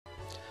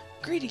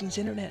Greetings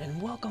Internet and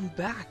welcome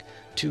back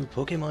to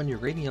Pokemon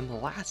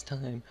Uranium. Last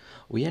time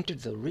we entered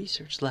the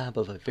research lab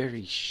of a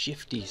very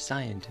shifty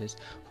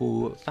scientist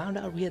who found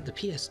out we had the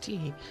PST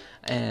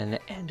and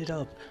ended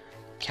up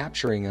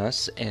capturing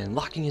us and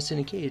locking us in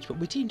a cage, but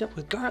we teamed up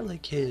with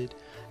Garlic Kid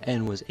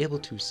and was able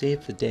to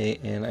save the day.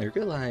 And I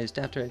realized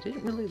after I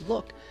didn't really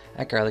look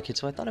at Garlic Kid,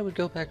 so I thought I would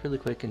go back really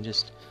quick and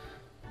just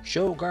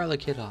show Garlic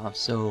Kid off.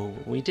 So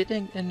we did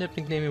end up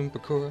nicknaming him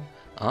Bakura.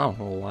 I don't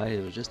know why,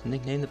 it was just a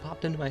nickname that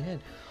popped into my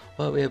head.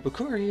 But we have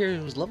Bakura here,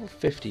 who's level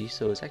 50,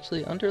 so it's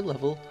actually under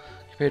level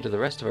compared to the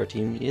rest of our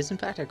team. He is in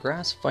fact a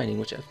grass fighting,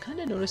 which I've kind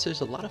of noticed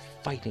there's a lot of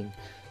fighting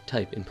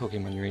type in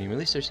Pokemon Uranium. At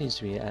least there seems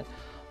to be at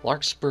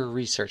Larkspur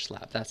Research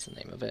Lab, that's the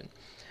name of it.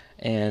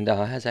 And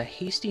has a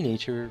hasty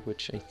nature,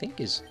 which I think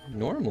is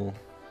normal,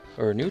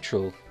 or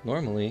neutral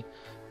normally.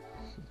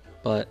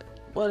 But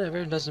whatever,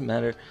 it doesn't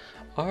matter.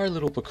 Our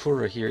little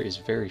Bakura here is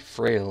very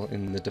frail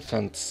in the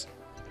defense.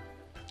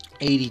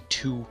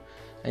 82,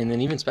 and then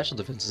even special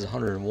defense is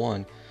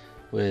 101.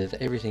 With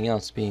everything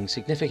else being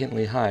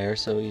significantly higher,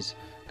 so he's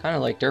kind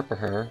of like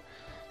Derpaher.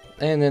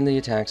 And then the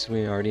attacks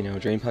we already know: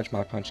 Drain Punch,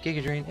 Mach Punch,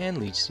 Giga Drain, and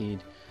Leech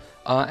Seed.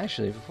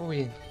 Actually, before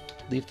we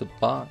leave the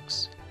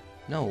box,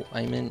 no,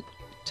 I meant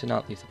to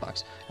not leave the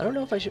box. I don't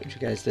know if I showed you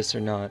guys this or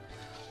not,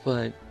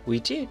 but we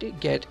did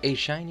get a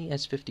shiny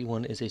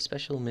S51 as a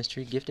special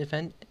mystery gift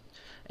event,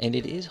 and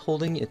it is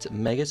holding its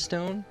Mega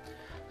Stone.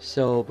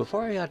 So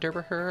before I got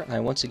Derpaher, I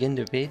once again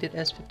debated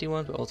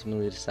S51, but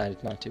ultimately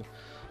decided not to.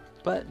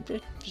 But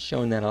just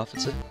showing that off,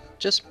 it's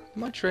just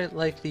much right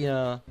like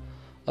the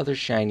other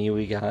shiny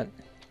we got.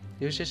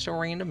 It was just a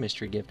random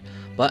mystery gift.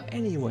 But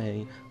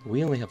anyway,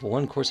 we only have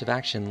one course of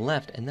action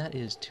left, and that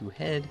is to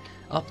head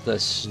up the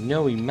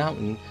snowy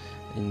mountain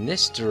in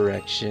this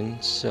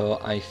direction. So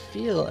I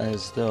feel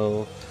as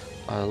though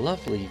our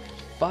lovely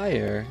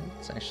fire,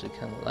 it's actually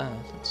kind of loud,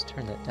 let's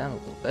turn that down a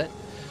little bit.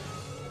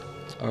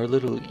 Our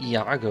little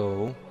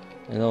Iago,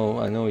 I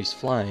know he's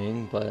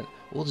flying, but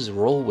we'll just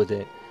roll with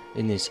it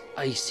in this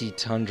icy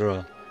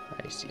tundra.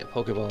 I see a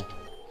Pokeball.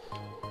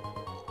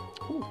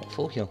 Ooh, a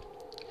full heal.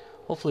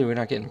 Hopefully we're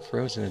not getting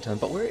frozen a ton,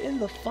 but we're in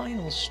the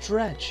final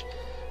stretch.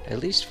 At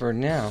least for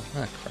now.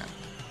 Ah, crap.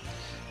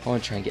 I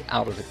want to try and get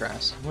out of the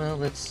grass. Well,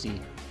 let's see.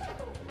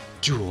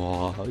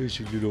 There's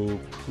your little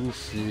poof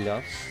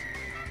fluff,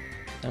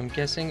 I'm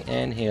guessing.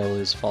 And hail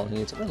is falling.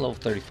 It's at level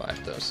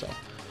 35 though, so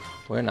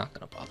we're not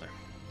going to bother.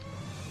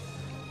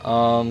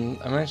 I'm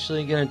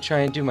actually going to try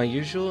and do my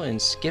usual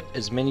and skip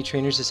as many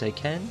trainers as I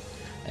can,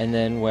 and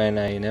then when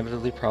I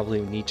inevitably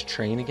probably need to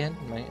train again,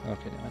 okay,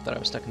 no, I thought I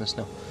was stuck in the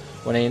snow.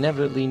 When I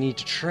inevitably need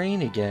to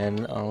train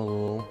again,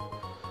 I'll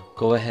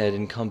go ahead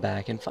and come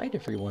back and fight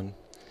everyone.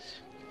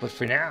 But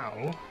for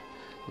now,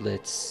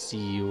 let's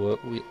see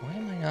why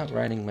am I not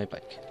riding my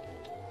bike?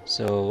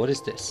 So what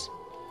is this?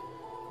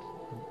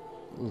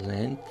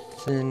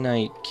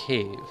 Lenthanite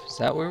Cave. Is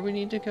that where we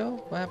need to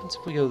go? What happens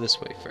if we go this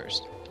way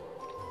first?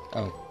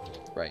 Oh,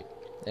 right.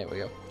 There we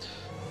go.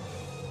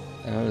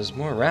 There's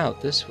more route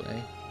this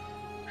way.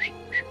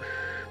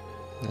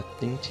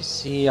 Nothing to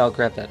see. I'll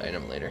grab that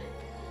item later.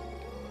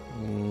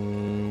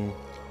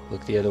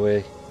 Look the other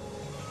way.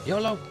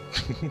 YOLO!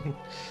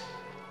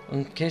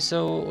 Okay,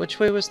 so which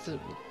way was the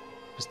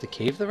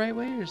cave the right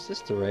way, or is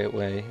this the right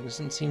way? It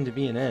doesn't seem to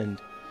be an end.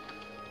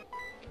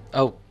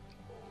 Oh,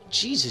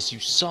 Jesus, you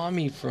saw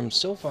me from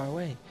so far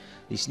away.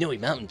 These snowy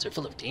mountains are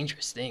full of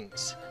dangerous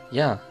things.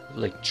 Yeah,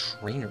 like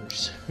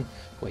trainers.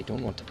 Who I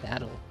don't want to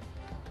battle.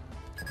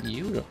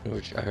 You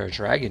are a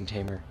dragon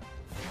tamer.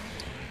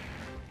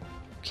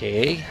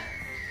 Okay.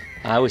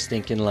 I was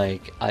thinking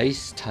like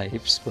ice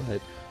types,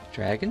 but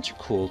dragons are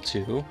cool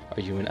too.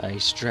 Are you an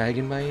ice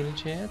dragon by any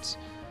chance?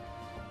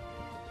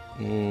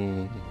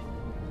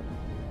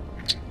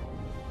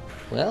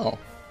 Well.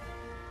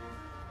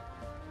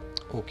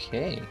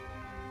 Okay.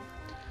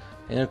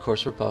 And of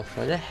course we're buffed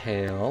by the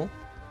hail.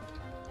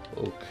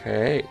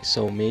 Okay,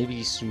 so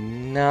maybe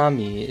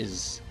Tsunami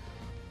is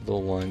the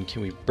one.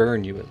 Can we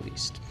burn you at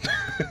least?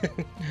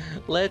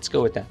 Let's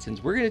go with that,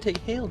 since we're going to take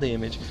hail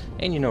damage,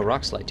 and you know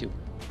Rock Slide too.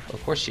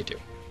 Of course you do.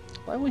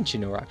 Why wouldn't you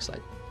know Rock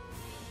Slide?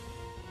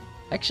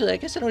 Actually, I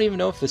guess I don't even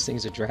know if this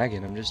thing's a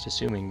dragon. I'm just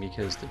assuming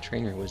because the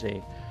trainer was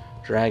a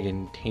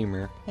dragon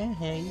tamer.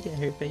 You got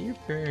hurt by your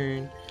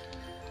burn.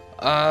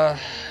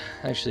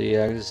 Actually,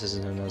 yeah, this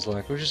isn't a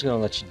Nuzlocke. We're just going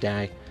to let you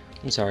die.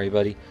 I'm sorry,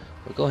 buddy.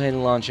 But go ahead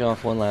and launch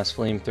off one last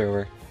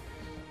flamethrower.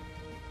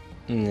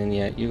 And then,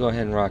 yeah, you go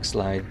ahead and Rock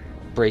Slide.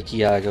 Break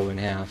Iago in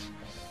half.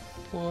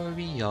 Poor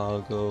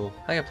Iago.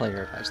 I got plenty of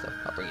revives, though.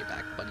 I'll bring you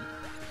back, buddy.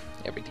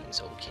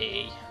 Everything's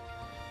okay.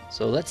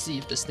 So let's see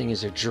if this thing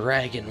is a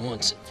dragon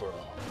once and for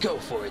all. Go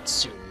for it,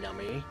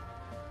 Tsunami.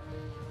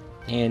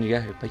 And you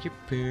got hurt by your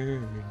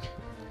burn.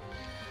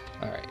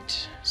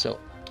 Alright, so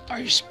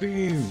Ice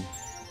Beam.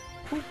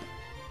 Woo.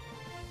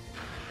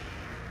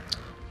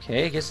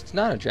 Okay, I guess it's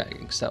not a dragon,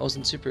 because that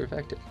wasn't super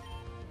effective.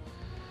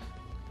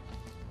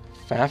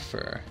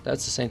 Faffer.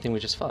 That's the same thing we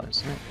just fought,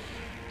 isn't it?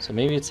 So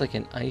maybe it's like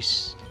an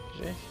ice...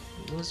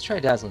 Let's try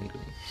Dazzling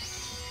Gleam.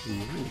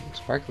 Ooh,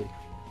 sparkly.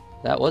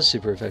 That was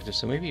super effective,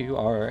 so maybe you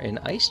are an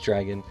ice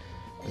dragon,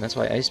 and that's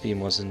why Ice Beam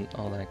wasn't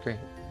all that great.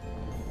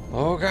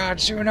 Oh god,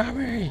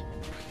 tsunami!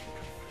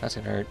 That's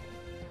gonna hurt.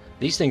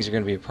 These things are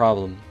gonna be a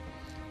problem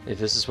if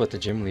this is what the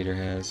gym leader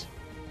has.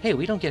 Hey,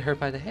 we don't get hurt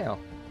by the hail.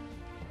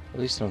 At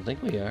least I don't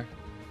think we are.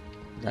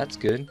 That's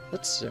good.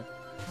 Let's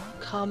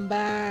come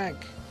back.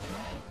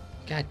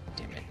 God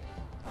damn it.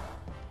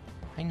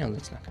 I know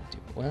that's not gonna do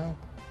well.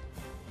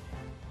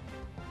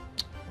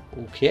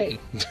 Okay.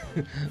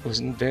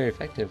 Wasn't very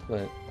effective,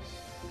 but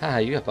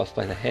you got buffed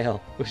by the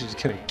hail, which is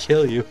gonna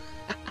kill you.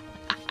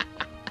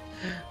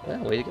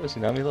 Well, way to go,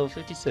 Tsunami level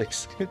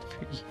 56. Good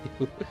for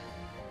you.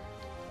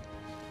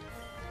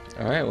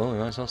 Alright, well, we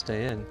might as well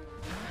stay in.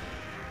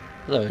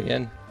 Hello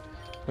again.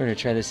 We're gonna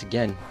try this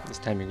again. This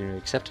time you're gonna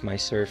accept my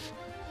surf.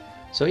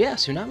 So yeah,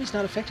 Tsunami's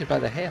not affected by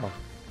the hail.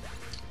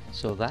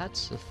 So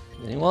that's a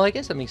thing. Well, I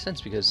guess that makes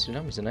sense because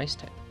Tsunami's an ice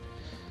type.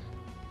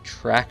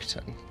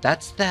 Tracton.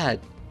 That's that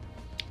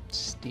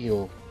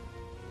steel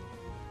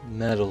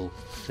metal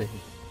thing,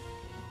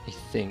 I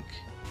think.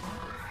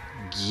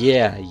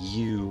 Yeah,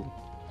 you.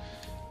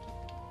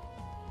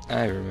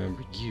 I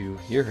remember you.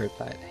 You're hurt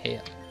by the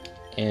hail.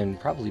 And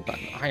probably by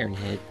an iron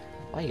head.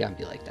 Why you gotta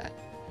be like that?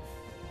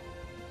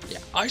 Yeah,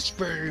 ice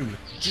beam!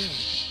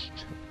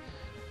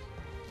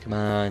 Come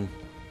on.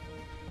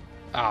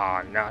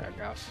 Ah, not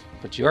enough.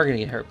 But you are gonna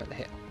get hurt by the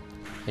hail.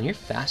 And you're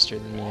faster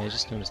than me, I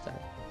just noticed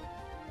that.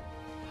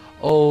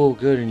 Oh,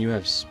 good, and you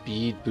have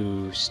speed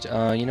boost.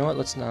 You know what,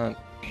 let's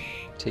not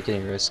take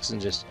any risks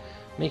and just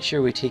make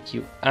sure we take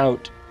you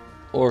out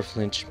or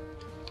flinch.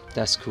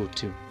 That's cool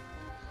too.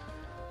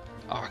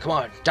 Oh, come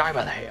on, die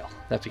by the hail.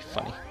 That'd be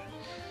funny.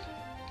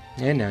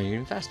 And now you're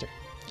even faster.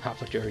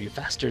 But are you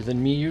faster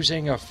than me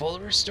using a full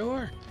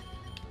restore?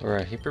 Or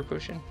a hyper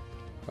potion?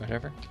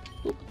 Whatever.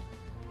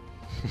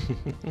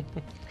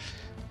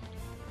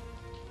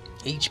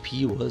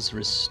 HP was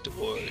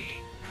restored.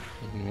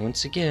 And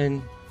once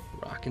again,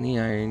 rocking the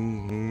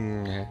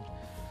iron.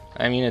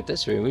 I mean, at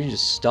this rate, we can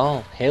just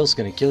stall. Hail's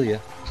gonna kill you.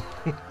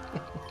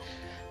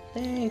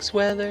 Thanks,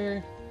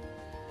 weather.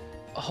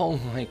 Oh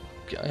my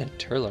god,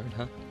 Turlard,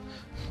 huh?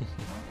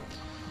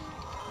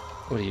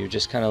 What are you,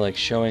 just kind of like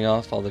showing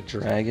off all the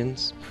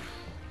dragons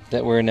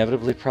that we're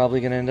inevitably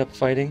probably gonna end up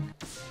fighting?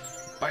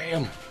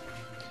 Bam!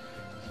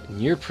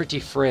 And you're pretty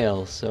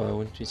frail, so I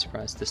wouldn't be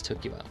surprised this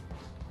took you out.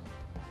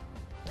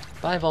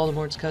 Bye,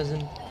 Voldemort's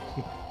cousin.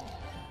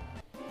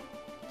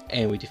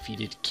 And we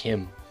defeated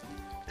Kim.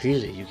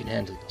 Clearly you can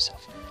handle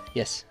yourself.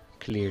 Yes,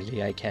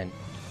 clearly I can.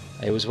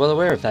 I was well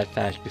aware of that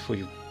fact before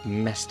you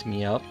messed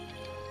me up.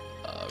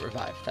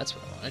 Revive, that's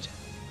what I wanted.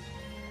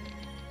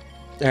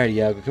 Alrighty,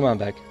 Iago, come on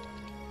back.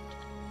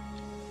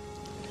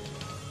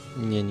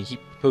 And a heat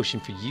potion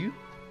for you.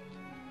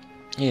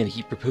 And a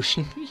heat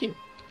potion for you.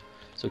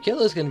 So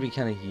Killa's going to be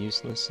kind of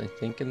useless, I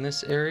think, in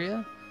this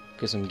area.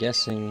 Because I'm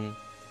guessing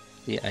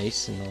the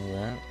ice and all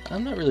that.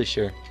 I'm not really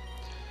sure.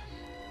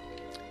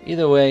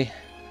 Either way,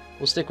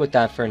 we'll stick with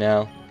that for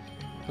now.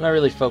 I'm not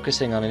really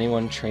focusing on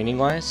anyone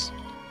training-wise.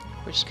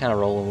 We're just kind of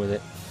rolling with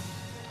it.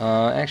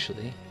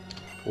 Actually,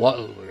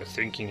 while we're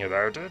thinking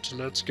about it,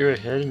 let's go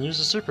ahead and use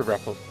a super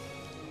grapple.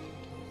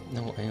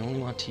 No, I only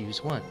want to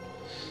use one.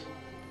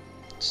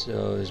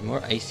 So there's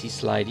more icy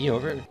slidey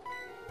over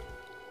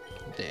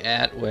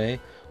that way.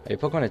 Are your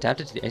Pokemon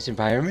adapted to the ice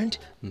environment?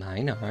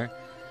 Mine are.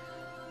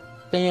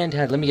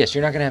 Fantastic. Let me guess,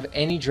 you're not going to have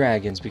any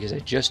dragons because I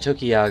just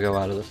took Iago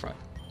out of the front.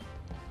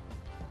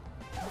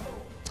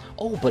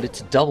 Oh, but it's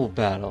a double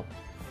battle.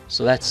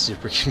 So that's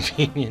super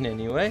convenient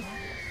anyway.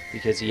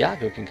 Because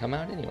Iago can come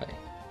out anyway.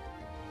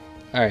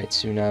 Alright,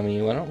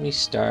 Tsunami, why don't we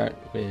start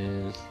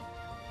with...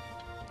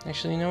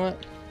 Actually, you know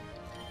what?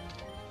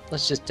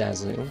 Let's just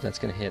dazzle it. Oh, that's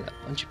going to hit a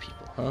bunch of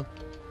people, huh?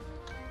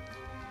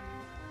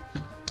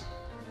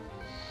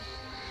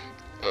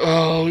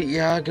 Oh,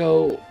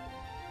 Iago.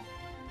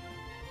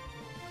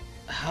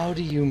 How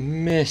do you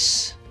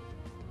miss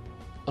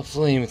a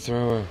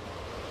flamethrower?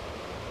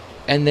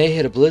 And they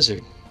hit a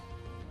blizzard.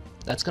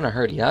 That's going to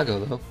hurt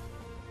Iago, though.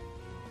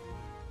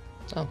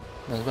 Oh,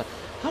 not bad.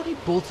 How do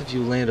both of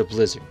you land a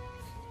blizzard,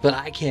 but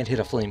I can't hit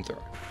a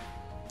flamethrower?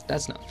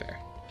 That's not fair.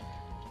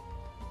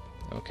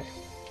 Okay.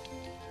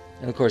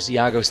 And of course,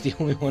 Iago's the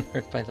only one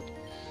hurt by the...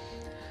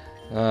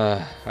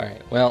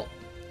 Alright, well,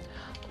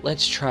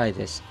 let's try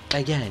this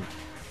again.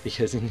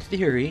 Because in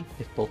theory,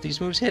 if both these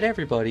moves hit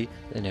everybody,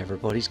 then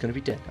everybody's gonna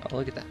be dead. Oh,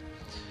 look at that.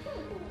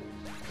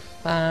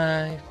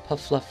 Bye,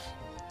 Puff Fluff.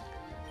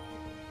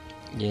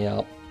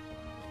 Yep.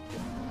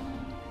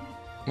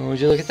 Well, would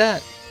you look at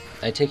that?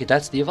 I take it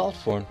that's the evolved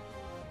form.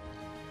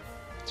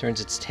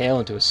 Turns its tail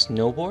into a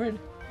snowboard?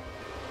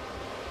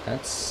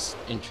 That's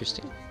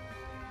interesting.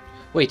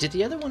 Wait, did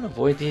the other one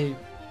avoid the...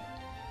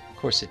 Of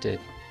course it did.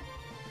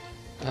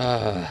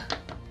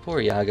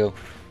 Poor Iago.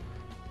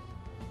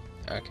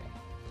 Okay.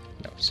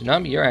 No,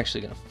 Tsunami, you're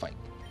actually gonna fight.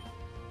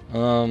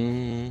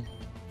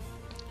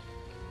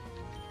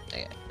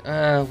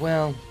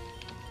 Well,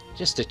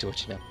 just stick to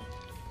what you know.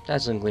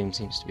 Dazzling Gleam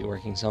seems to be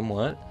working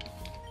somewhat.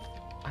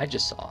 I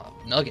just saw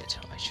a nugget.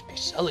 I should be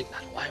selling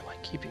that. Why am I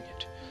keeping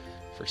it?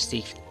 for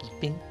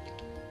safekeeping.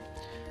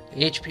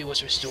 HP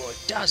was restored.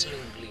 Dazzling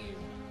gleam.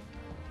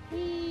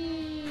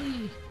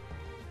 Whee!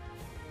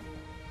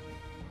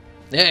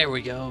 There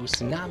we go.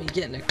 Tsunami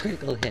getting a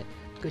critical hit.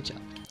 Good job.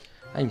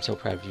 I'm so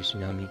proud of you,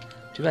 Tsunami.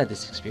 Too bad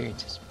this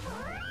experience is...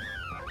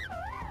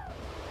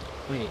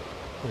 Wait,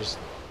 there's...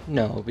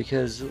 No,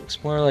 because it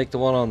looks more like the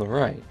one on the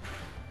right.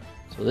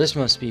 So this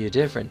must be a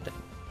different thing.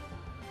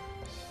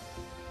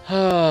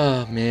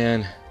 Oh,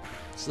 man.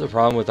 This is the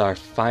problem with our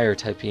fire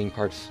type being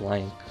part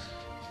flying.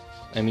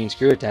 I mean,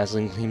 screw it,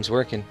 Dazzling Gleam's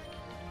working.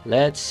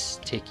 Let's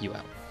take you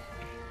out.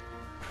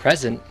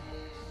 Present.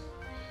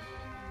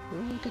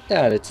 Look at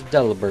that, it's a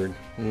Delibird.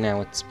 Now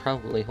it's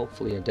probably,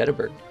 hopefully, a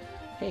Dedibird.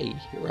 Hey,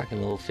 you're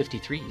rocking level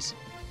 53s.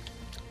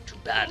 Too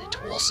bad it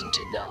wasn't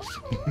enough.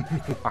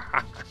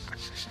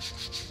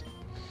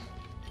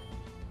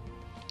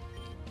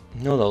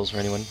 No levels for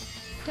anyone.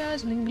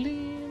 Dazzling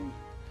Gleam.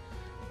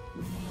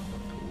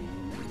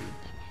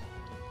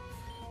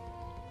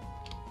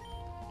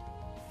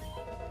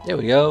 There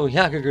we go,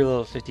 Yaga grew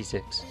level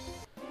 56.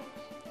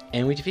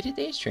 And we defeated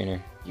the Ace Trainer.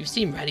 You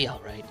seem ready,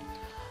 alright.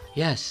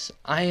 Yes,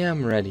 I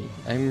am ready.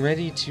 I'm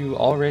ready to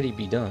already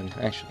be done,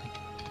 actually.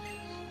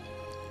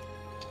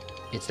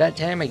 It's that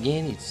time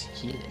again, it's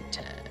healing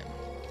time.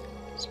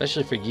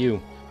 Especially for you,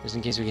 just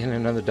in case we get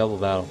another double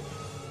battle.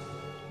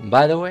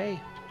 By the way,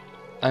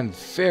 I'm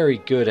very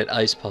good at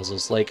ice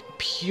puzzles, like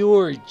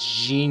pure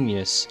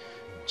genius.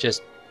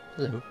 Just,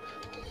 hello.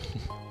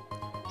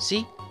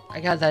 See, I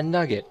got that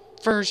nugget.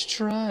 First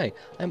try.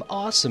 I'm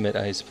awesome at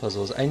ice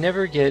puzzles. I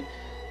never get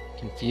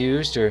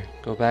confused or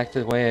go back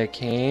the way I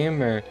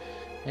came or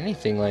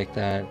anything like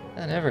that.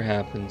 That never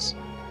happens.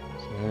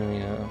 So there we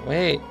go.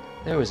 Wait,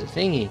 there was a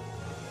thingy.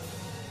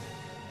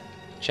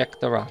 Check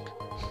the rock.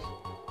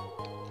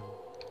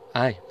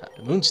 I found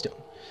a moonstone.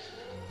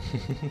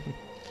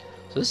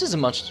 So this is a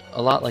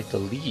lot like the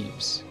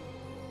leaves.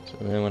 So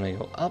then when I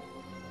go up,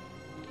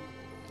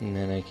 and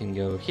then I can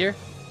go here.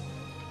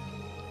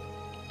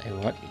 I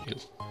want you.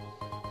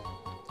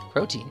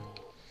 Protein.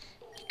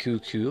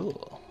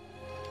 Cool.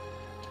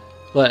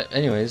 But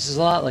anyway, this is a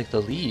lot like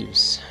the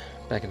leaves.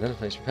 Back in the other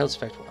place, repels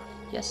effect wore off.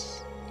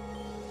 Yes.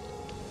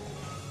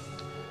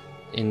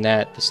 In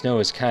that the snow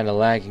is kind of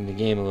lagging the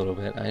game a little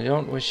bit. I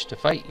don't wish to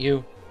fight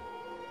you.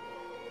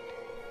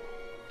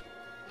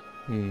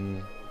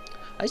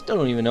 I still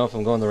don't even know if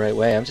I'm going the right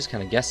way. I'm just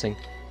kind of guessing.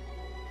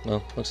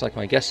 Well, looks like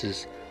my guess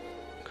is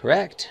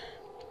correct.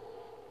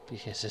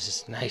 Because this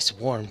is a nice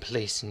warm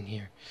place in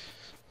here.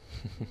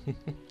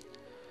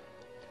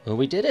 Well,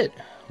 we did it.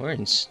 We're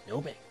in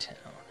Snowbank Town.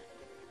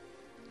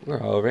 We're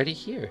already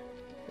here.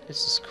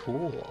 This is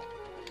cool.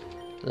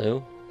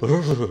 Hello?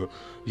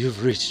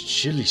 You've reached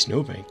chilly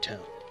Snowbank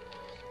Town.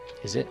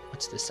 Is it?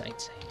 What's the sign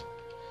say?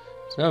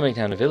 Snowbank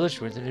Town, a village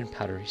rooted in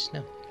powdery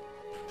snow.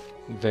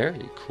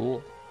 Very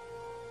cool.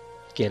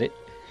 Get it?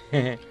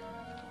 Do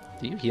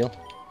you heal?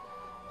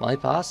 My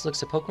boss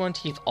looks at Pokemon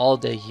teeth all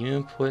day. He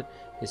even put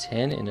his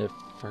hand in a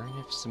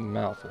furnace's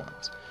mouth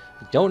once.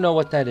 I don't know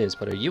what that is,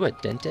 but are you a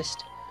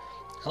dentist?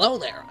 Hello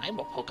there, I'm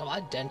a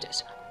Pokemon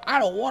dentist. I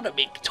don't want to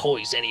make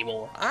toys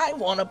anymore. I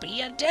want to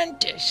be a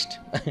dentist.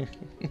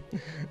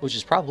 Which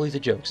is probably the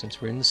joke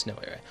since we're in the snow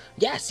area.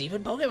 Yes,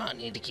 even Pokemon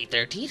need to keep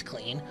their teeth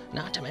clean.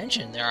 Not to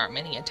mention, there are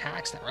many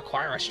attacks that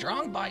require a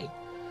strong bite.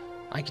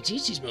 I can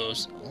teach these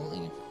moves,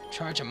 only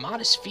charge a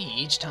modest fee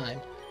each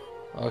time.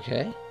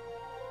 Okay.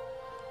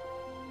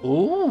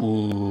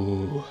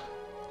 Ooh.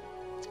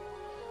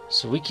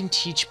 So we can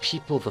teach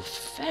people the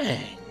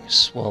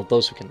fangs. Well,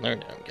 those who can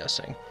learn it, I'm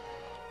guessing.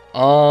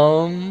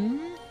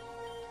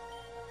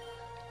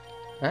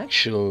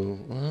 Actually,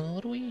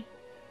 what do we...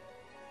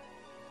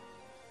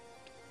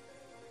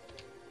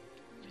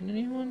 Can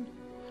anyone?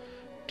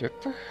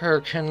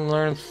 Dipper can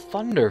learn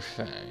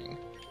Thunderfang.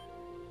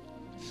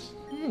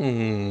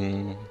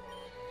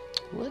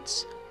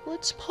 Let's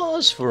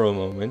pause for a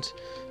moment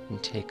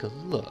and take a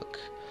look.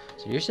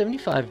 So you're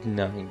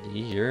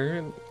 75-90,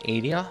 you're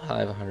 80-100,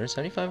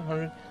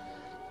 75-100,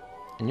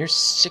 and you're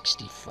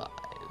 65-95.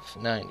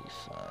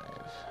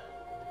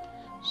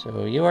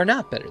 So you are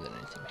not better than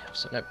anything we have,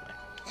 so never mind.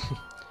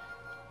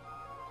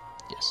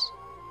 Yes.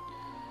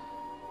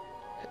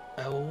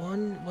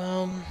 Everyone,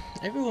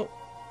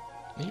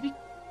 maybe,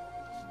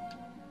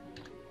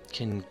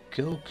 can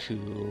Goku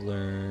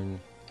learn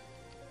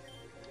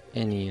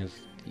any of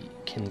the,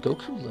 can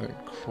Goku learn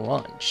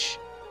Crunch?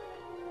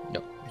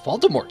 No,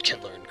 Voldemort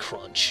can learn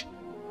Crunch.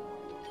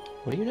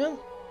 What do you know?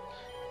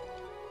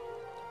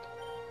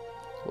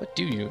 What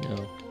do you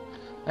know?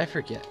 I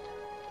forget.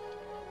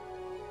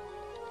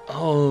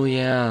 Oh,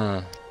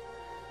 yeah.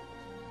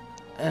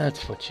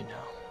 That's what you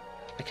know.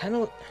 I kind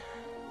of...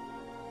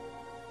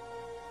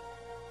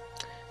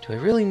 Do I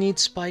really need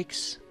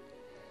spikes?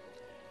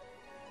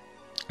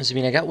 I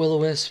mean, I got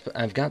Will-O-Wisp,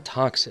 I've got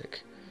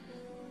Toxic.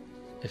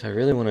 If I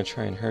really want to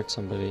try and hurt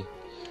somebody...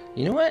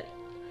 You know what?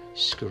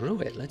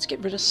 Screw it. Let's get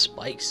rid of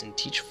spikes and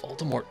teach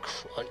Voldemort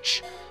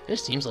Crunch. It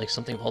just seems like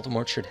something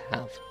Voldemort should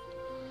have.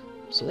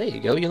 So there you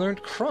go. You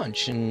learned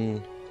Crunch,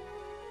 and...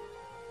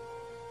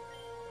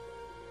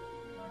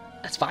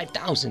 That's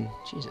 5,000.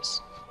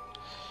 Jesus.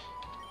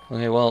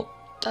 Okay, well,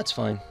 that's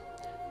fine.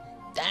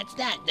 That's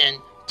that then.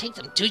 Take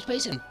some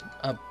toothpaste and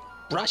a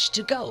brush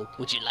to go.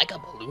 Would you like a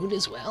balloon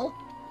as well?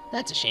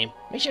 That's a shame.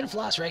 Make sure to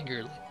floss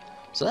regularly.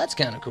 So that's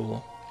kind of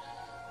cool.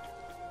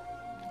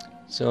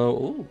 So,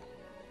 ooh,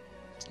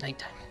 it's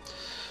nighttime.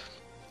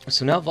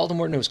 So now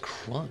Voldemort knows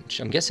Crunch.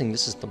 I'm guessing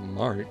this is the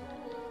Mart.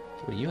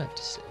 What do you have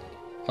to say?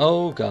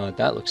 Oh god,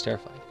 that looks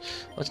terrifying.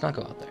 Let's not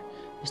go out there.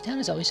 This town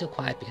is always so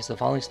quiet because of the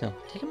falling snow.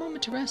 Take a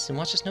moment to rest and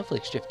watch the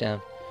snowflakes drift down.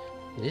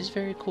 It is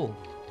very cool.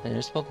 And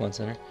there's the Pokemon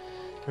Center.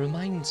 It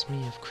reminds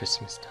me of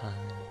Christmas time.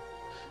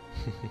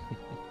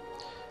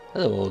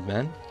 Hello, old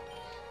man.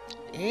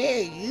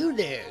 Hey, you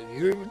there.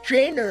 You're a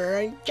trainer,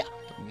 aren't you?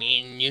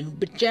 Mean you've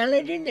been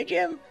challenging the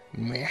gym?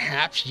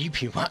 Perhaps you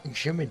be wanting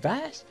some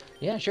advice?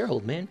 Yeah, sure,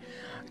 old man.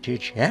 To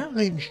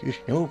challenge the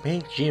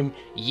Snowbank Gym,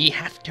 ye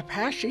have to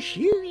pass a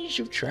series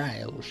of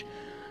trials.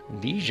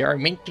 These are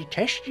meant to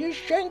test your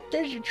strength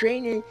as a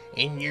trainer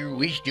and your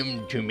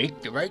wisdom to make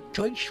the right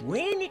choice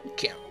when it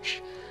counts.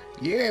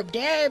 Your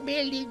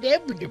adaptability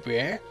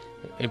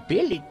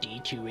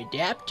to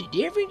adapt to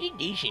different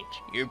conditions,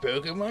 your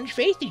Pokemon's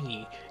faith in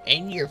you,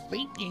 and your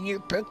faith in your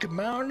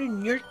Pokemon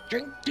and your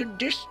strength to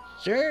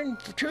discern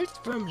truth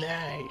from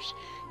lies.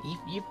 If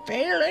you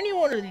fail any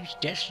one of these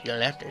tests,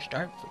 you'll have to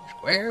start from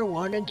square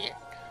one again.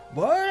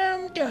 Boy,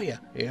 I'm tell you,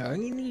 it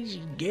ain't easy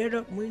to get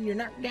up when you're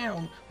knocked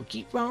down, but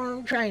keep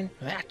on trying.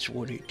 That's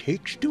what it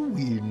takes to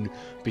win,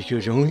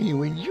 because only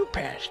when you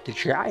pass the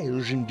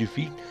trials and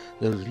defeat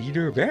the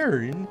leader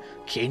Baron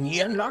can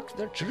you unlock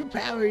the true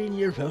power in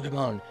your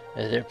Pokemon,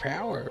 the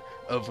power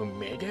of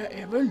Mega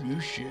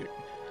Evolution.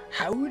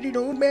 How would an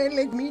old man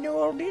like me know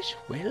all this?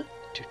 Well,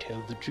 to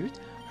tell the truth,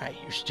 I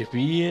used to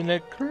be an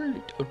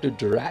acolyte of the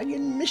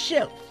dragon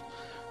myself.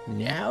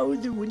 Now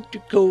the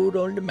winter cold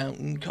on the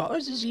mountain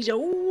causes these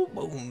old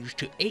bones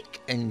to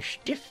ache, and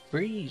stiff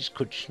breeze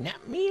could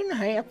snap me in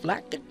half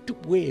like a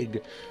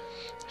twig.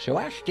 So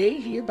I stay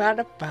here by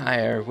the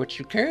fire, which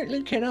you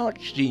currently cannot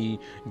see,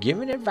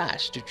 giving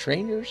advice to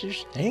trainers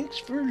as thanks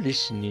for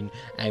listening.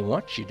 I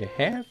want you to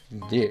have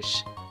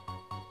this.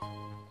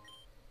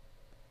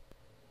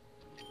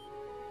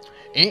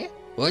 Eh?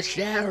 What's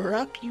that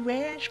rock, you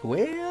ask?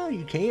 Well,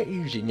 you can't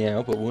use it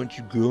now, but once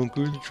you go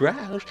through the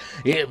trials,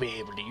 you'll be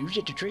able to use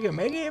it to trigger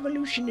Mega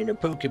Evolution in a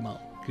Pokemon.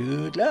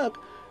 Good luck.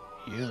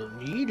 You'll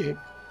need it.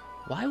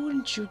 Why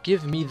wouldn't you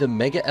give me the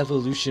Mega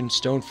Evolution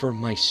Stone for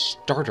my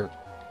starter?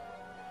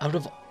 Out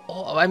of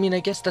all... I mean, I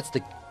guess that's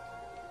the...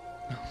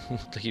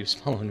 Look, he was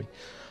following me.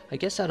 I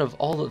guess out of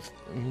all of...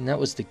 I mean, that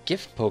was the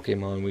gift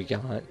Pokemon we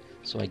got,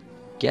 so I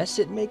guess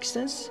it makes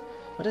sense?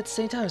 But at the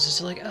same time, it's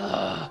just like,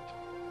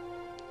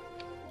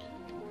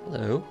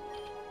 Hello?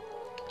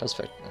 How's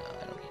fact? No,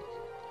 I don't need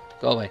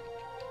it. Go away.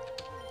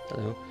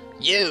 Hello?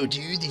 Yo,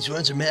 dude, these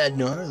ones are mad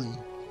gnarly.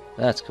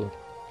 That's cool.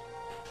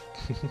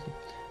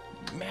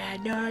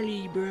 Mad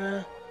gnarly,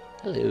 bruh.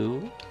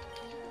 Hello?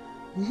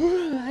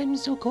 I'm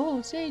so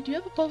cold. Say, do you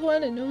have a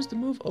Pokemon that knows the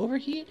move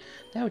Overheat?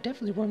 That would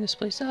definitely warm this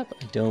place up.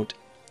 I don't.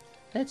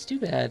 That's too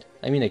bad.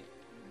 I mean, I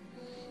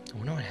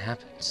wonder what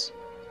happens.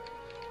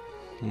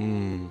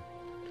 Do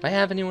I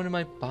have anyone in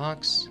my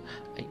box?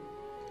 I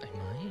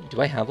might. Do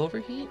I have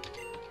Overheat?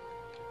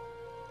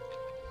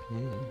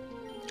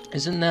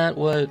 Isn't that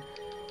what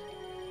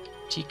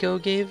Tico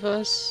gave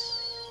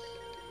us?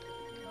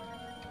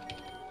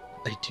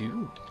 I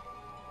do.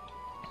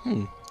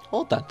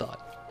 Hold that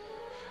thought.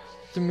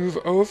 The move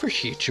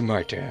Overheat, you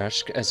might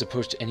ask, as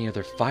opposed to any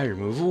other fire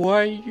move?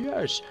 Why,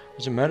 yes.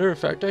 As a matter of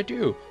fact, I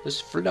do.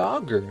 This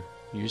Flogger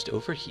used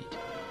Overheat.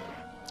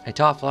 I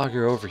taught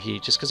Flogger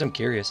Overheat just because I'm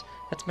curious.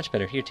 That's much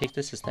better. Here, take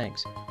this as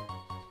thanks.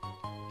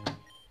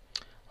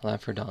 I'll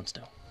have for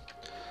Dawnstone.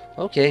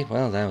 Okay,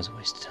 well, that was a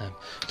waste of time.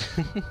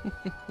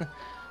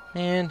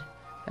 Man,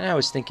 and I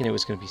was thinking it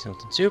was going to be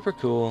something super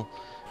cool,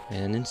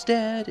 and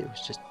instead, it was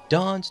just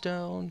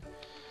Dawnstone.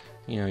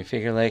 You know, you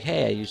figure like,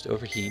 hey, I used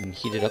Overheat and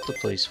heated up the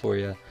place for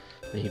you.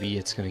 Maybe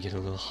it's going to get a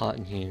little hot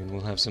in here and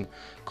we'll have some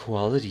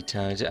quality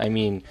time. I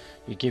mean,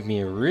 you give me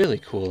a really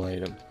cool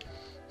item.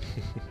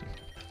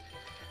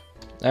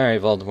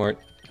 Alright, Voldemort,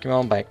 come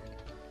on back.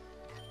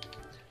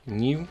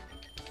 And you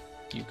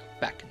go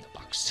back in the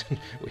box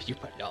where you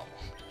belong.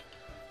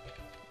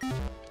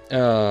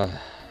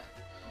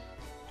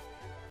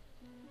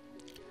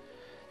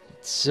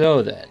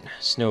 So then,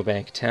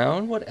 Snowbank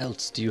Town, what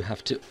else do you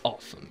have to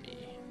offer me?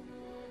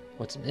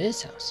 What's in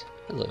this house?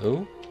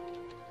 Hello?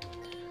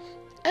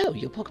 Oh,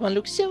 your Pokemon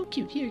look so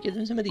cute. Here, give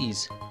them some of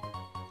these.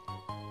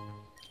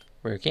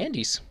 Rare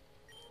candies.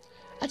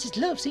 I just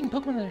love seeing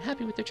Pokemon that are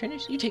happy with their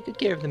trainers. You take good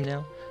care of them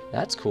now.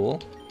 That's cool.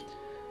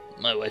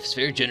 My wife is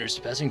very generous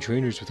to passing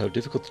trainers with how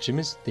difficult the gym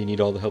is. They need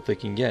all the help they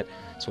can get.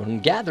 So what I'm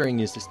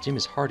gathering is this gym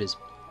is hard as...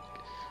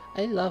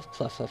 I love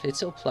Fluff. It's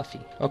so fluffy.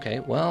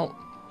 Okay, well...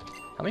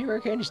 How many rare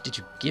candies did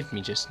you give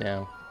me just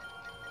now?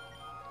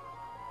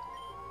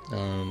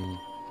 In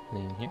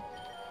here.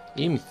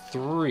 Gave me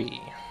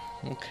 3.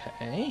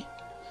 Okay.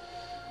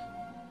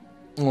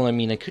 Well, I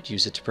mean, I could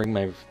use it to bring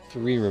my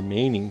 3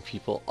 remaining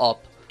people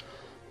up.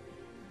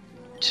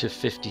 to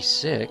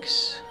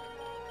 56.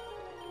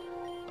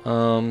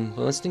 But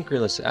let's think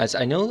realistic. As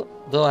I know,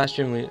 the last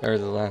gym leader, or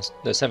the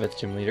 7th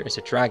gym leader, is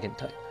a dragon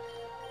type.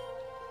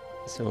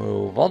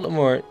 So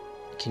Voldemort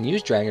can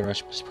use Dragon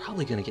Rush, but he's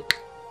probably gonna get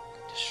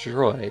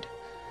destroyed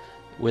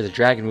with a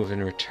dragon move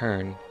in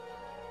return.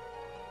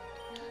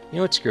 You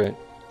know what? Screw it.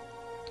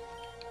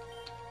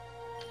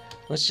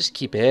 Let's just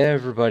keep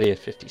everybody at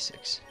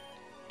 56.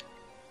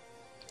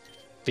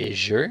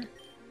 Fissure.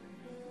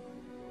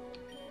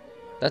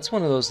 That's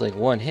one of those like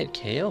one-hit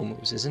KO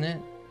moves, isn't it?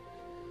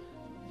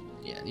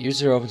 Yeah, the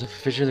user opens up a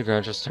fissure in the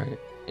ground, just target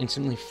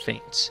instantly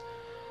faints.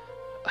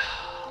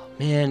 Oh,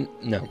 man,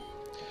 no.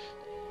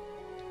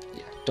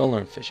 Yeah, don't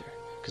learn fissure,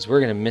 because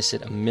we're gonna miss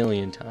it a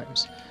million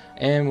times,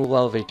 and we'll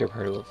elevate their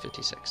party level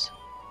 56.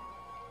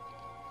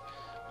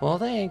 Well,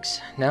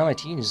 thanks. Now my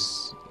team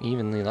is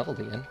evenly leveled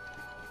again.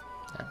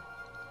 Yeah.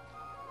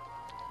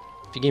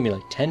 If you gave me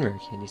like 10 rare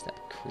candies, that'd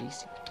be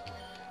crazy.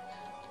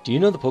 Do you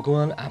know the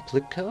Pokemon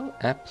Applico?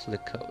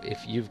 Applico.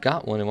 If you've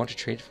got one and want to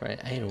trade for it,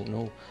 I don't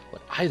know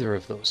what either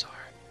of those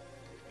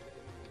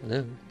are.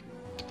 Hello.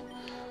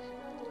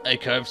 I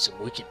carved some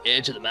wicked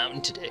edge of the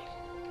mountain today.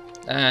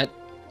 That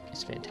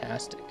is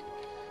fantastic.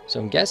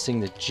 So I'm guessing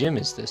the gym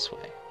is this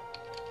way.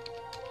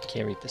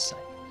 Can't read this sign.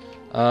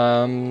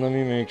 Let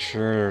me make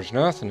sure there's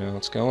nothing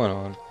else going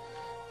on.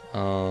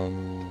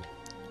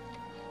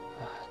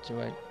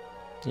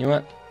 You know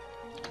what?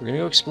 We're gonna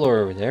go explore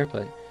over there,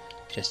 but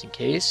just in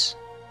case,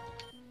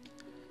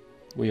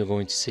 we are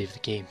going to save the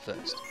game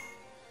first.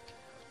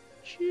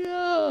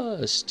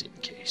 Just in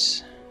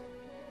case.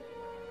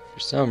 For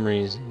some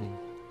reason.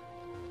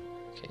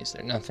 Okay, is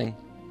there nothing?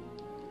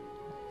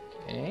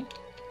 Okay.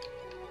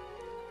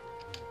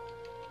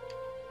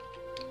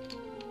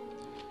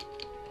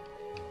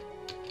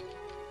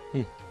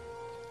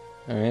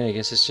 Alright, I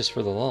guess it's just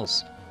for the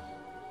lulz.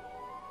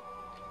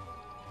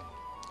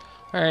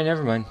 Alright,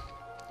 never mind.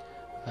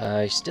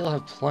 I still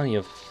have plenty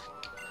of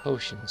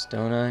potions,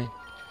 don't I?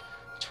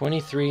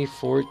 23,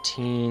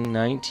 14,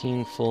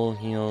 19 full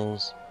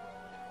heals.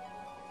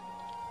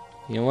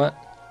 You know what?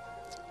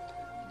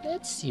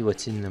 Let's see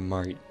what's in the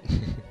mart.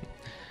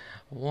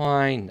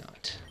 Why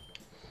not?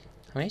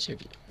 How many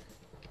serve you?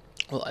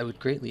 Well, I would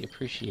greatly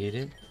appreciate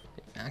it.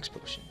 Max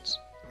potions.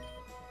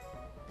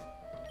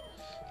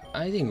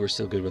 I think we're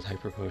still good with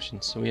hyper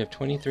potions. So we have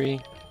 23.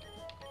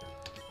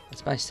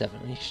 Let's buy 7.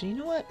 Actually, you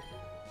know what?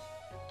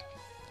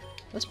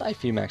 Let's buy a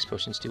few max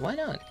potions too. Why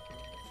not?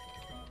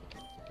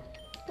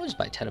 We'll just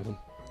buy 10 of them.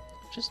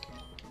 Just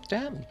to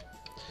have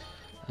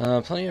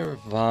them. Plenty of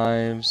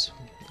revives.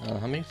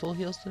 How many full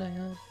heals did I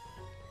have?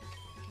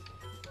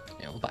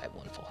 Yeah, we'll buy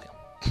 1 full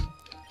heal.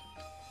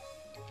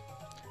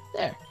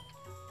 There.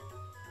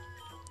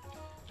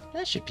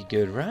 That should be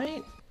good,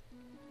 right?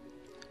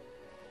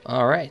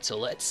 Alright, so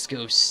let's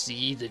go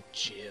see the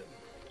gym.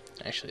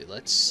 Actually,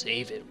 let's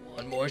save it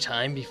one more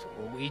time before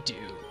we do.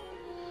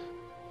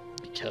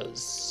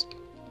 Because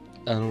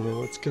I don't know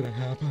what's gonna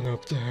happen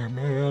up there,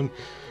 man.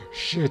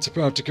 Shit's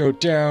about to go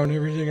down.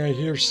 Everything I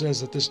hear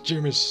says that this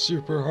gym is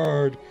super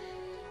hard.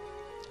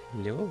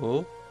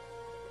 No.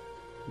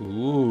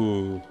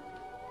 Ooh.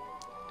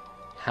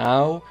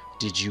 How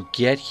did you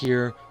get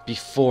here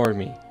before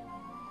me?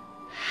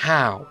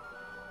 How?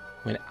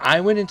 When I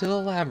went into the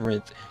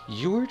labyrinth,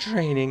 you were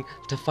training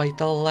to fight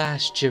the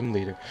last gym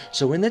leader.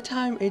 So in the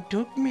time it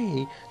took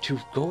me to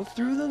go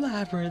through the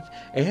labyrinth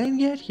and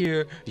get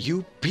here,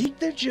 you beat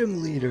the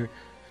gym leader.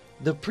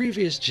 The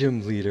previous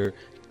gym leader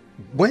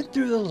went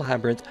through the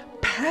labyrinth,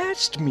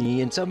 passed me,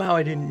 and somehow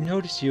I didn't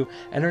notice you,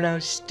 and are now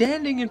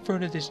standing in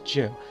front of this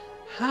gym.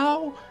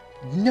 How?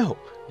 No,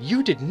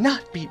 you did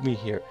not beat me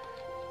here.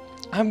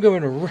 I'm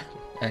going around.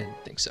 I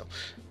didn't think so.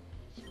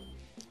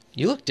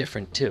 You look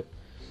different too.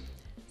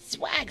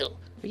 Swaggle,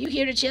 are you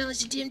here to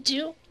challenge the gym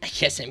too? I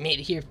guess I made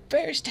it here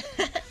first.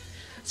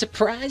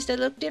 Surprised I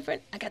look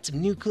different? I got some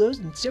new clothes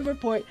in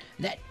Silverport.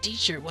 That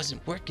t-shirt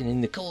wasn't working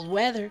in the cold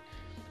weather.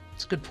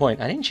 That's a good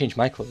point. I didn't change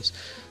my clothes.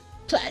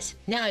 Plus,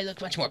 now I look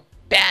much more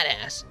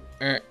badass.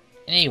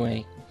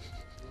 Anyway.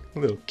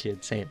 Little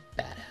kid saying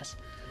badass.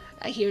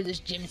 I hear this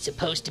gym is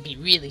supposed to be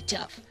really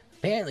tough.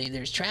 Apparently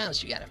there's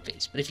trials you gotta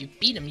face, but if you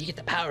beat them, you get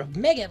the power of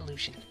Mega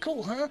Evolution.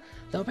 Cool, huh?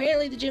 Though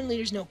apparently the gym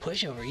leader's no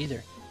pushover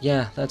either.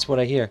 Yeah, that's what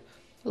I hear.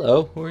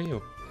 Hello, who are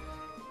you?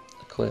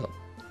 A quail.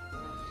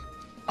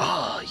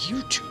 Ah,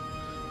 you two.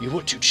 You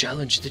want to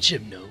challenge the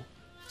gym, no?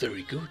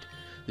 Very good.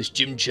 This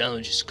gym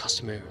challenge is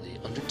customarily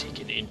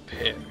undertaken in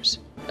pairs.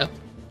 Of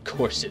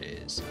course it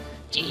is.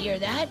 Do you hear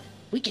that?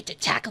 We get to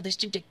tackle this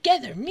gym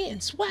together, me and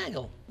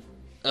Swaggle.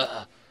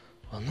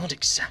 Well, not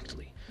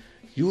exactly.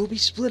 You will be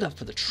split up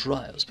for the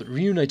trials, but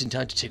reunite in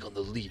time to take on the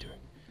leader.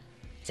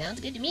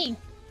 Sounds good to me.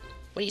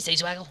 What do you say,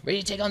 Swaggle? Ready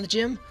to take on the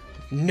gym?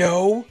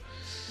 No.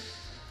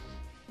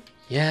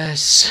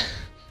 Yes.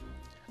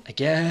 I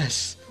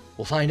guess.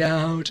 We'll find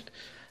out.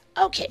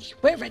 Okay,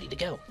 we're ready to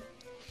go.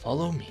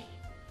 Follow me.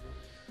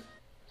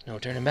 No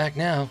turning back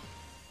now.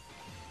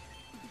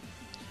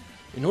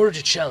 In order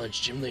to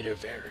challenge Gym Leader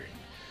Varin,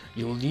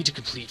 you will need to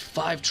complete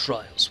 5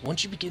 trials.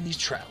 Once you begin these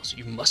trials,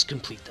 you must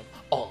complete them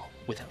all.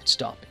 without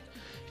stopping.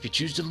 If you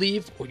choose to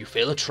leave or you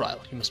fail a trial,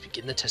 you must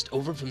begin the test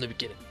over from the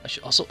beginning. I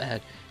should also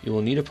add, you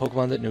will need a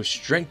Pokemon that knows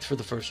Strength for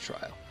the first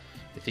trial.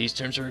 If these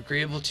terms are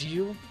agreeable to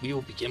you, we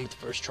will begin with the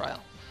first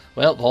trial.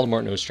 Well,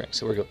 Voldemort knows Strength,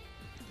 so we're good.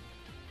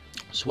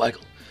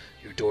 Swaggle,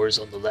 your door is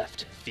on the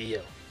left.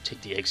 Theo,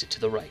 take the exit to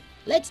the right.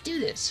 Let's do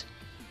this.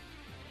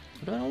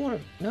 But I don't want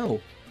to. No,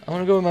 I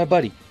want to go with my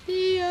buddy.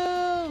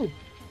 Theo!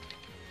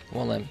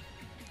 Won't let me.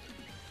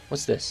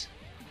 What's this?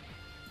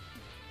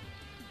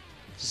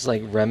 This is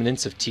like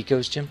remnants of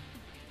Tico's gym?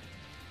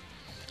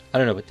 I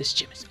don't know, but this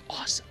gym is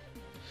awesome.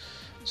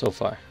 So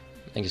far.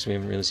 I guess we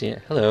haven't really seen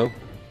it. Hello.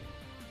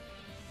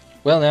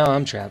 Well, now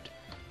I'm trapped.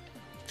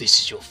 This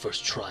is your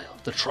first trial.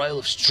 The trial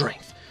of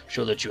strength.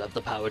 Show that you have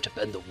the power to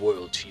bend the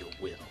world to your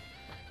will.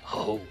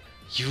 Oh,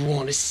 you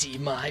want to see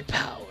my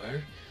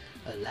power?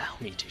 Allow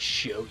me to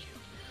show you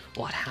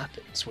what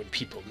happens when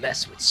people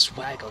mess with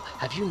Swaggle.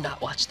 Have you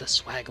not watched the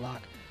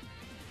Swaglocke?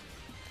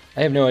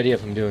 I have no idea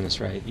if I'm doing this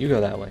right. You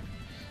go that way.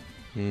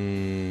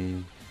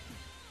 If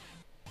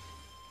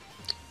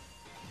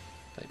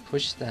I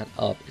push that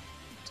up,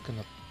 it's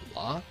gonna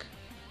block?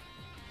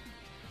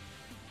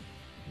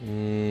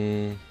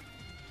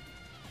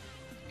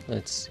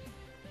 Let's see.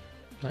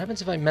 What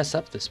happens if I mess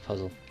up this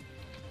puzzle?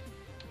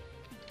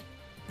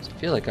 I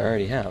feel like I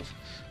already have.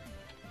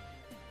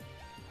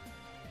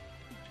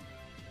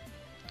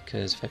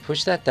 Because if I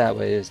push that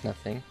way, there's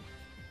nothing.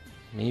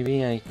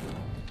 Maybe I...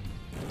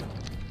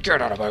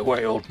 Get out of my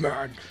way, old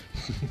man.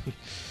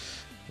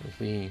 If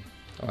we...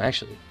 Oh,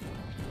 actually.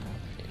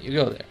 You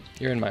go there.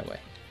 You're in my way.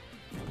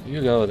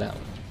 You go that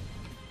way.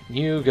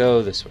 You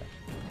go this way.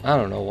 I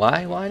don't know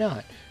why. Why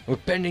not? We're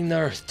bending the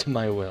earth to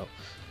my will.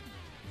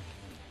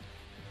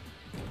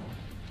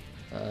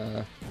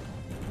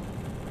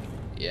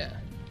 Yeah.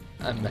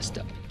 I messed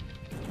up.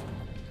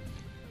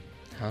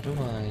 How do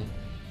I...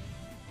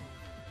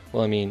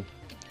 Well, I mean...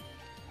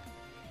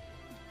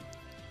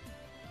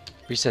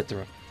 Reset the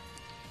room.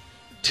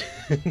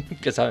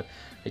 Because I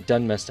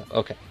done messed up.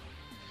 Okay.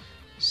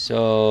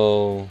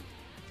 So...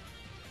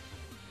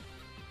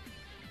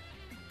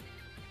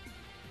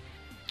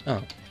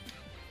 Oh.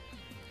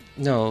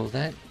 No,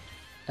 that...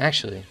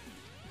 Actually...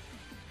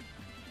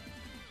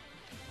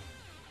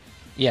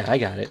 Yeah, I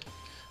got it.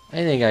 I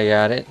think I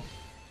got it.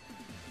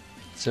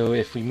 So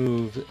if we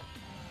move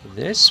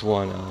this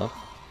one up...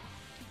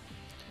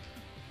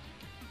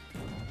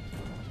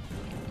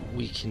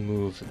 We can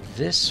move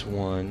this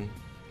one...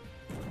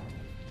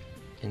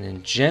 And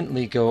then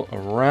gently go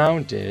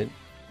around it...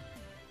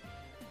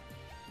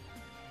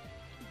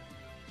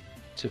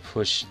 To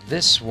push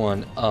this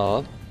one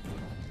up...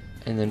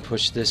 And then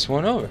push this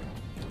one over.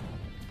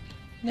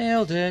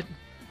 Nailed it.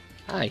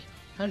 Hi.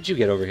 How did you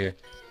get over here?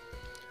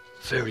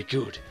 Very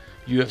good.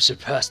 You have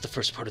surpassed the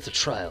first part of the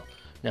trial.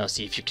 Now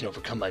see if you can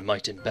overcome my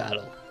might in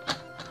battle.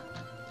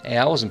 Hey,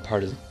 I wasn't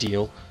part of the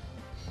deal.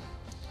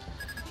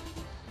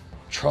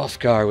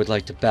 Trofgar would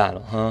like to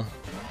battle, huh?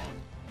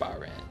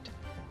 Barrand.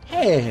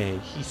 Hey,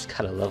 he's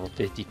got a level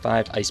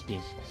 55 Ice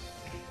Beam.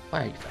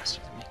 Why are you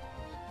faster than me?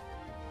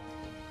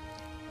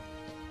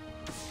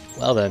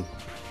 Well then.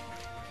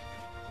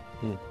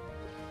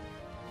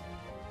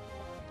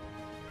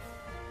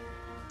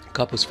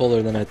 Cup was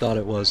fuller than I thought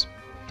it was.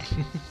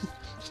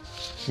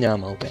 Now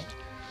I'm hoping.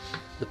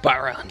 The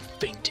Baron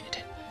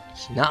fainted.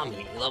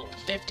 Nami, level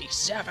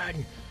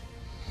 57.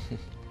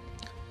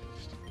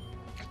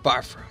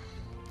 Barfram.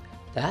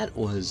 That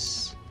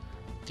was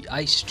the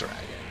Ice Dragon.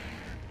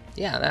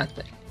 Yeah, that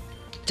thing.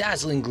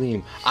 Dazzling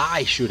Gleam.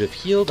 I should have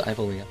healed. I've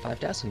only got 5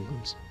 Dazzling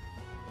Gleams.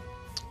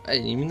 I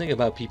didn't even think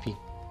about PP.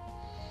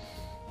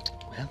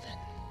 Well then.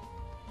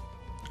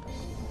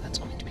 That's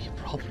going to be a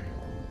problem.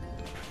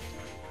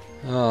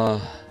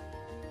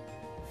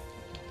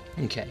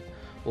 Okay.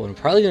 Well, what I'm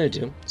probably going to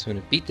do is I'm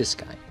going to beat this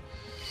guy.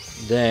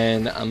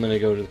 Then I'm going to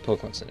go to the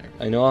Pokemon Center.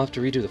 I know I'll have to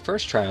redo the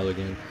first trial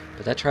again,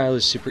 but that trial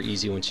is super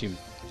easy once you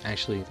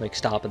actually like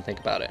stop and think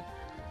about it.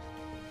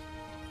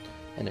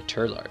 And a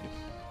Turlard.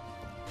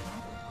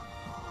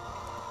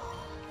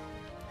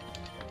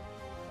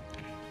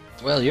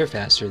 Well, you're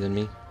faster than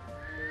me.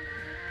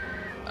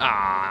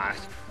 Ah!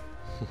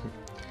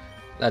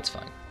 That's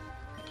fine.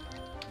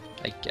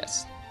 I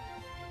guess.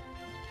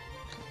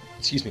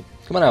 Excuse me.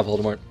 Come on out,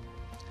 Voldemort.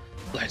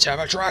 Let's have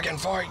a dragon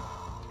fight.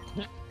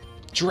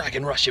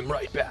 Dragon rush him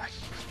right back.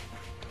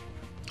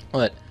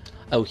 But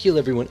I will heal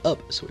everyone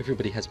up so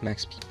everybody has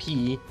max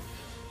PP.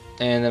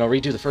 And then I'll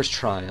redo the first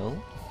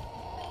trial.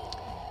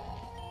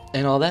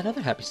 And all that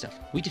other happy stuff.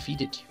 We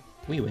defeated you.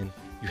 We win.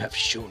 You have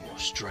shown your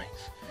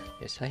strength.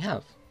 Yes, I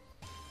have.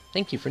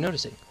 Thank you for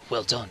noticing.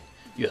 Well done.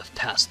 You have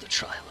passed the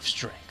trial of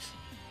strength.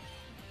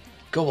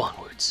 Go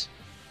onwards.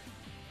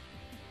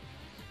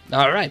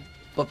 Alright.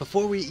 But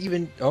before we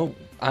even... Oh,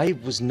 I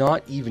was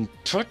not even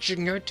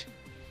touching it.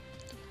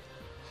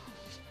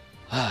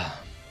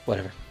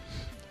 Whatever.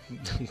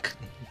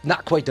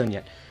 Not quite done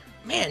yet.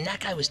 Man, that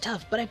guy was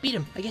tough, but I beat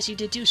him. I guess you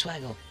did too,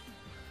 Swaggle.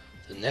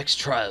 The next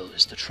trial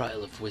is the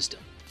trial of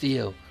wisdom.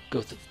 Theo,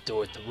 go through the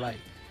door at the right,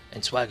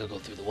 and Swaggle go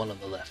through the one on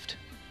the left.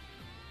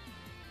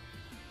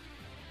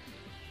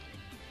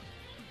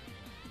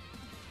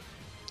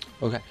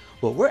 Okay,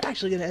 well, we're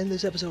actually going to end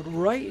this episode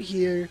right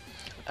here,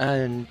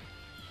 and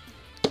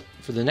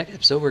for the next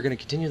episode, we're going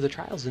to continue the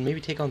trials and maybe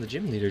take on the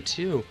gym leader,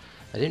 too.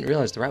 I didn't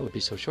realize the route would be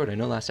so short. I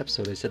know last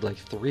episode I said like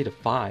 3 to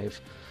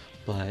 5,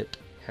 but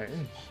hey,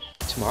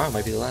 tomorrow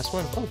might be the last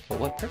one. Oh, but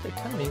what perfect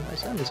timing. My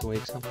son is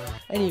awake, so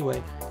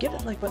anyway, give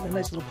that like button a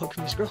nice little poke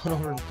from me. Scrolling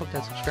over and poke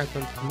that subscribe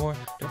button for more.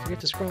 Don't forget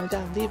to scroll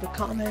down, leave a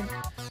comment,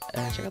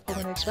 and check out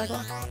Pokemon X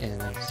Swaglocke,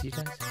 and I'll see you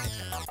guys next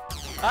time.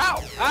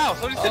 Ow! Ow!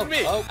 Somebody said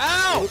me!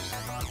 Ow! Oops.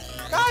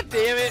 God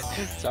damn it!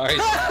 Sorry.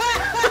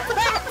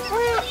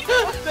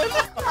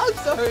 I'm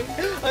sorry.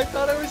 I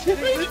thought I was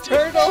hitting the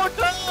turtle.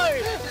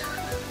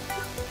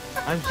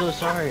 I'm so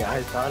sorry.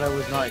 I thought I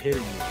was not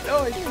hitting you. No,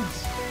 I didn't.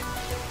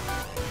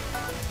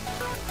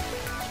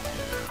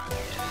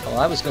 Well,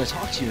 I was going to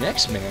talk to you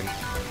next, man.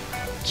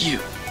 You.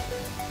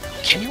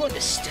 Can you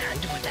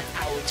understand what that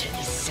Owlton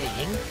is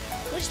saying?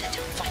 What is that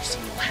device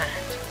in your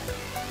hand?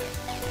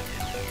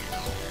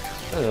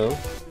 Hello.